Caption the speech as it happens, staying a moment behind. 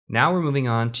Now we're moving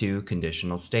on to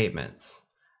conditional statements.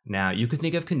 Now you could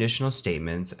think of conditional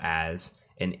statements as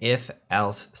an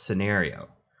if-else scenario.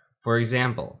 For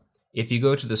example, if you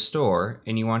go to the store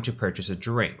and you want to purchase a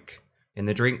drink, and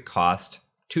the drink cost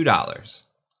 $2.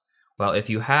 Well, if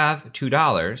you have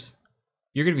 $2,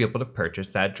 you're going to be able to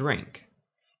purchase that drink.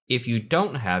 If you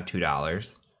don't have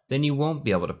 $2, then you won't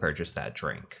be able to purchase that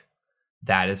drink.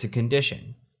 That is a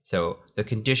condition. So the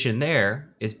condition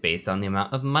there is based on the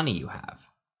amount of money you have.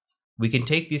 We can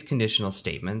take these conditional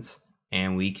statements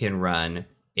and we can run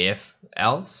if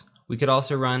else. We could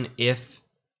also run if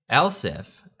else,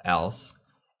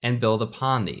 and build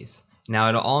upon these. Now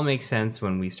it'll all make sense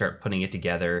when we start putting it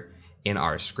together in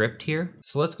our script here.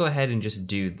 So let's go ahead and just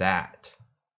do that.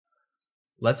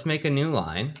 Let's make a new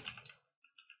line.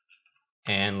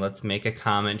 And let's make a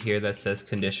comment here that says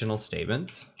conditional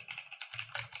statements.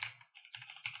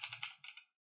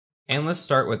 And let's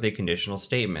start with a conditional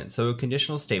statement. So a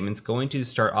conditional statement's going to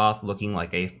start off looking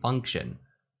like a function.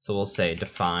 So we'll say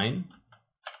define.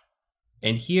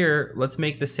 And here, let's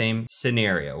make the same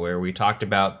scenario where we talked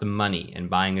about the money and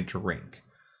buying a drink.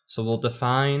 So we'll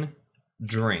define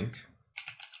drink,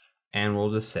 and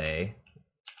we'll just say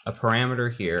a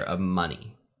parameter here of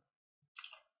money.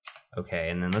 Okay,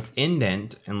 and then let's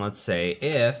indent, and let's say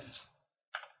if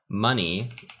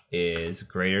money is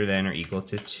greater than or equal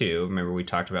to 2, remember we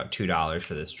talked about $2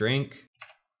 for this drink,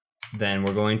 then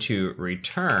we're going to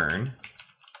return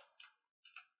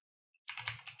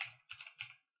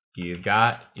you've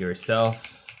got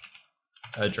yourself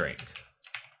a drink.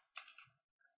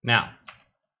 Now,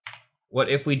 what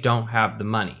if we don't have the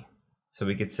money? So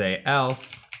we could say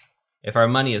else, if our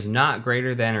money is not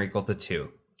greater than or equal to 2,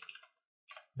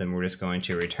 then we're just going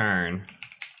to return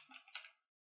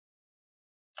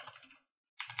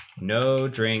no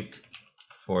drink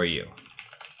for you.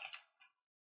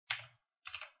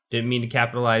 Didn't mean to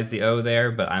capitalize the O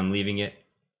there, but I'm leaving it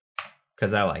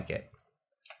because I like it.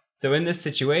 So in this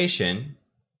situation,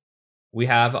 we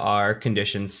have our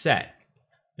conditions set.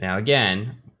 Now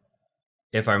again,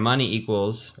 if our money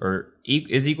equals or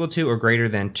is equal to or greater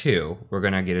than 2, we're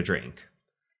going to get a drink.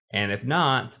 And if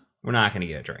not, we're not going to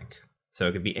get a drink. So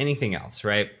it could be anything else,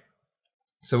 right?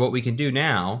 So what we can do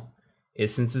now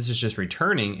is, since this is just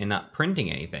returning and not printing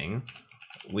anything,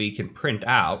 we can print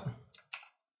out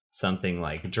something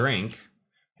like drink,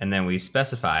 and then we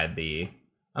specify the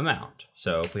amount.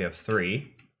 So if we have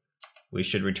 3, we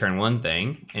should return one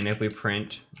thing, and if we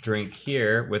print drink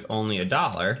here with only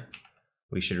 $1,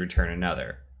 we should return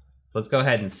another. So let's go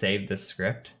ahead and save this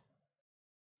script.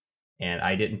 And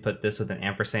I didn't put this with an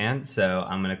ampersand, so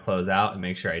I'm going to close out and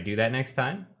make sure I do that next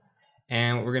time.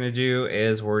 And what we're going to do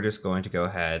is we're just going to go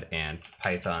ahead and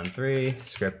python3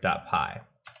 script.py.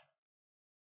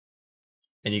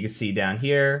 And you can see down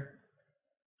here,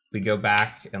 we go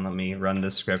back and let me run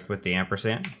this script with the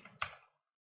ampersand.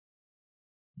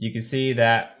 You can see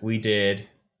that we did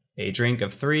a drink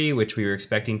of 3, which we were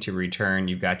expecting to return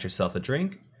you've got yourself a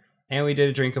drink. And we did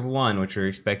a drink of 1, which we were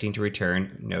expecting to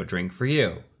return no drink for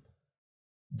you.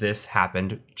 This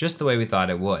happened just the way we thought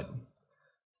it would.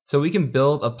 So we can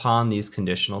build upon these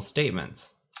conditional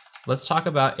statements. Let's talk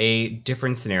about a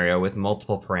different scenario with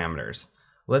multiple parameters.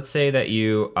 Let's say that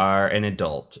you are an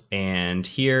adult, and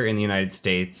here in the United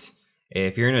States,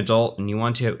 if you're an adult and you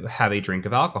want to have a drink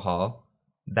of alcohol,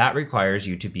 that requires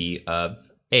you to be of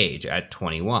age at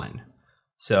 21.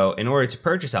 So in order to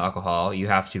purchase alcohol, you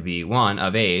have to be 1,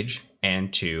 of age,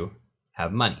 and 2,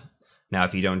 have money. Now,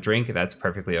 if you don't drink, that's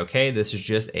perfectly okay. This is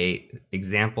just an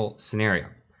example scenario.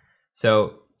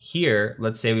 So here,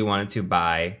 let's say we wanted to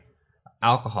buy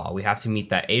alcohol. We have to meet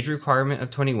that age requirement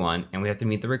of 21, and we have to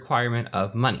meet the requirement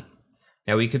of money.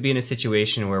 Now, we could be in a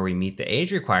situation where we meet the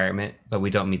age requirement, but we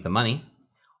don't meet the money.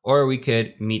 Or we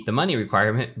could meet the money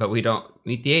requirement, but we don't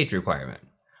meet the age requirement.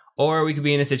 Or we could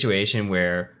be in a situation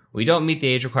where we don't meet the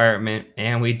age requirement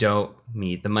and we don't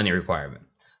meet the money requirement.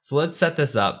 So let's set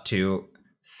this up to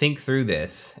think through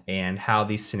this and how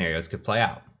these scenarios could play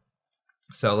out.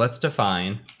 So let's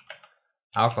define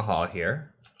alcohol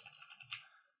here.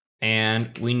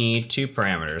 And we need 2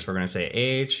 parameters. We're going to say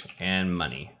age and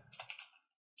money.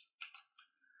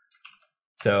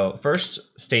 So first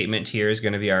statement here is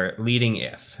going to be our leading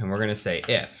if. And we're going to say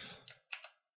if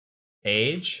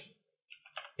age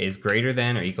is greater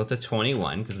than or equal to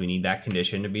 21, because we need that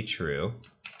condition to be true,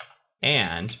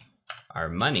 and our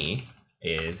money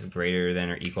is greater than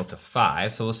or equal to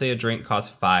 5. So we'll say a drink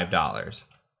costs $5.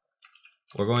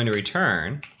 We're going to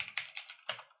return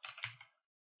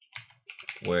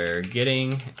we're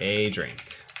getting a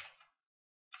drink.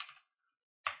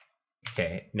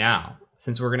 Okay, now,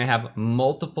 since we're going to have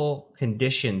multiple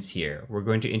conditions here, we're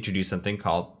going to introduce something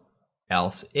called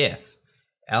else if.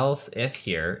 Else if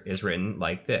here is written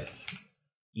like this,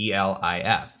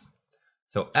 ELIF.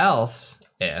 So else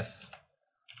if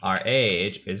our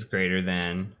age is greater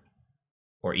than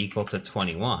or equal to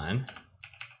 21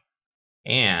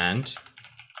 and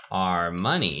our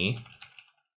money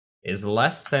is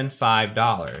less than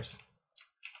 $5,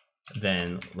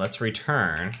 then let's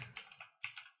return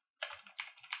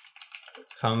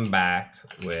come back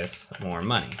with more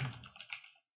money.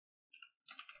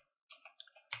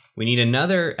 We need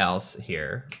another else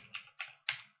here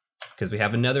because we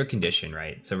have another condition,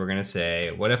 right? So we're going to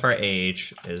say, what if our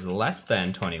age is less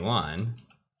than 21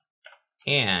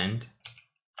 and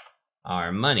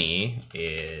our money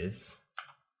is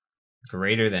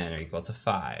greater than or equal to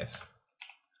 5?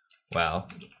 Well,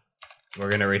 we're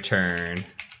going to return,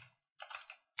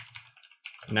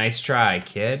 nice try,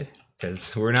 kid,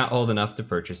 because we're not old enough to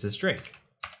purchase this drink.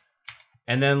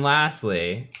 And then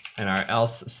lastly, in our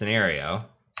else scenario,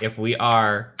 if we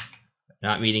are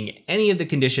not meeting any of the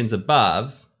conditions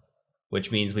above,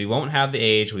 which means we won't have the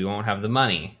age, we won't have the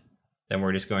money, then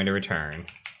we're just going to return,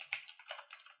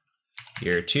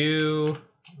 you're too,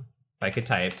 if I could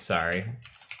type, sorry,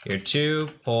 you're too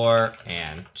poor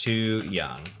and too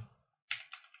young.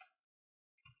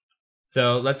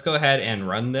 So let's go ahead and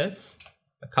run this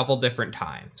a couple different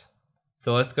times.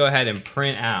 So let's go ahead and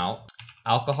print out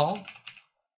alcohol,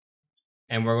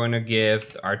 and we're going to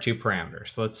give our two parameters.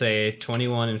 So let's say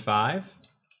 21 and 5.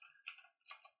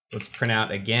 Let's print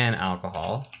out again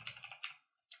alcohol,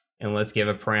 and let's give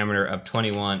a parameter of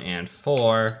 21 and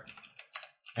 4.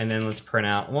 And then let's print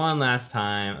out one last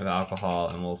time of alcohol,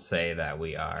 and we'll say that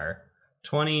we are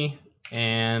 20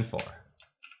 and 4.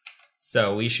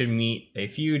 So we should meet a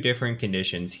few different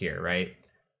conditions here, right?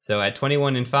 So at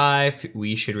 21 and 5,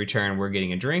 we should return we're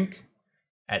getting a drink.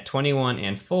 At 21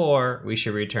 and 4, we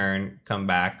should return come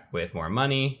back with more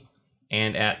money.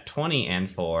 And at 20 and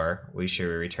 4, we should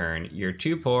return you're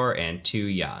too poor and too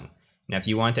young. Now, if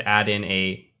you want to add in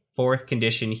a fourth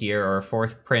condition here or a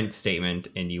fourth print statement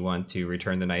and you want to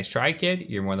return the nice try, kid,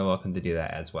 you're more than welcome to do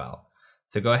that as well.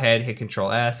 So go ahead, hit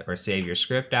Control S or save your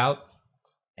script out.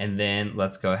 And then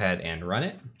let's go ahead and run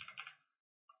it.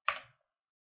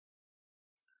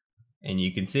 And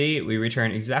you can see we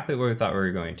return exactly what we thought we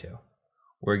were going to.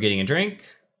 We're getting a drink,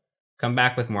 come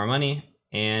back with more money,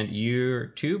 and you're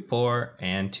too poor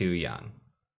and too young.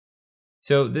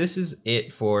 So this is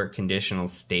it for conditional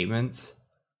statements.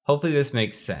 Hopefully this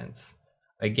makes sense.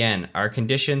 Again, our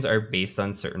conditions are based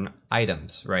on certain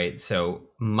items, right? So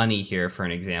money here, for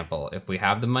an example. If we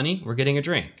have the money, we're getting a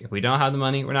drink. If we don't have the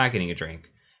money, we're not getting a drink.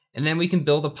 And then we can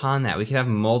build upon that. We can have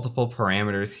multiple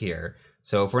parameters here.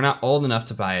 So if we're not old enough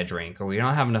to buy a drink, or we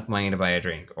don't have enough money to buy a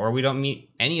drink, or we don't meet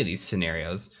any of these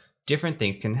scenarios, different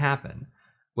things can happen.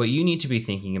 What you need to be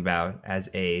thinking about as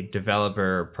a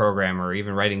developer, programmer, or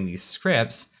even writing these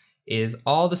scripts is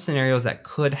all the scenarios that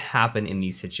could happen in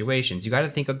these situations. You got to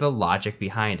think of the logic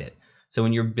behind it. So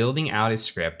when you're building out a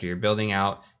script, or you're building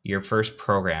out your first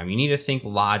program, you need to think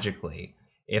logically.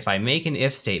 If I make an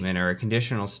if statement or a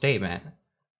conditional statement,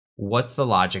 what's the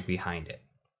logic behind it?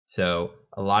 So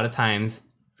a lot of times,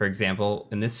 for example,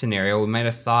 in this scenario, we might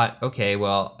have thought, okay,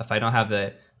 well, if I don't have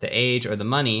the age or the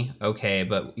money, okay,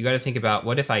 but you got to think about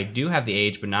what if I do have the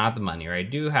age but not the money, or I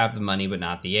do have the money but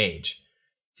not the age.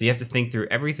 So you have to think through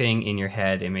everything in your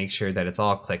head and make sure that it's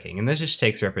all clicking. And this just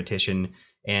takes repetition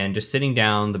and just sitting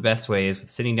down. The best way is with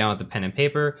sitting down with the pen and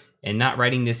paper and not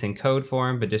writing this in code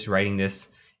form, but just writing this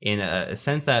in a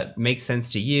sense that makes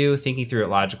sense to you, thinking through it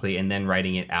logically, and then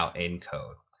writing it out in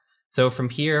code. So from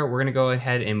here, we're going to go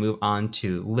ahead and move on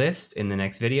to list in the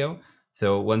next video.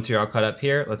 So once you're all caught up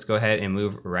here, let's go ahead and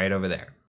move right over there.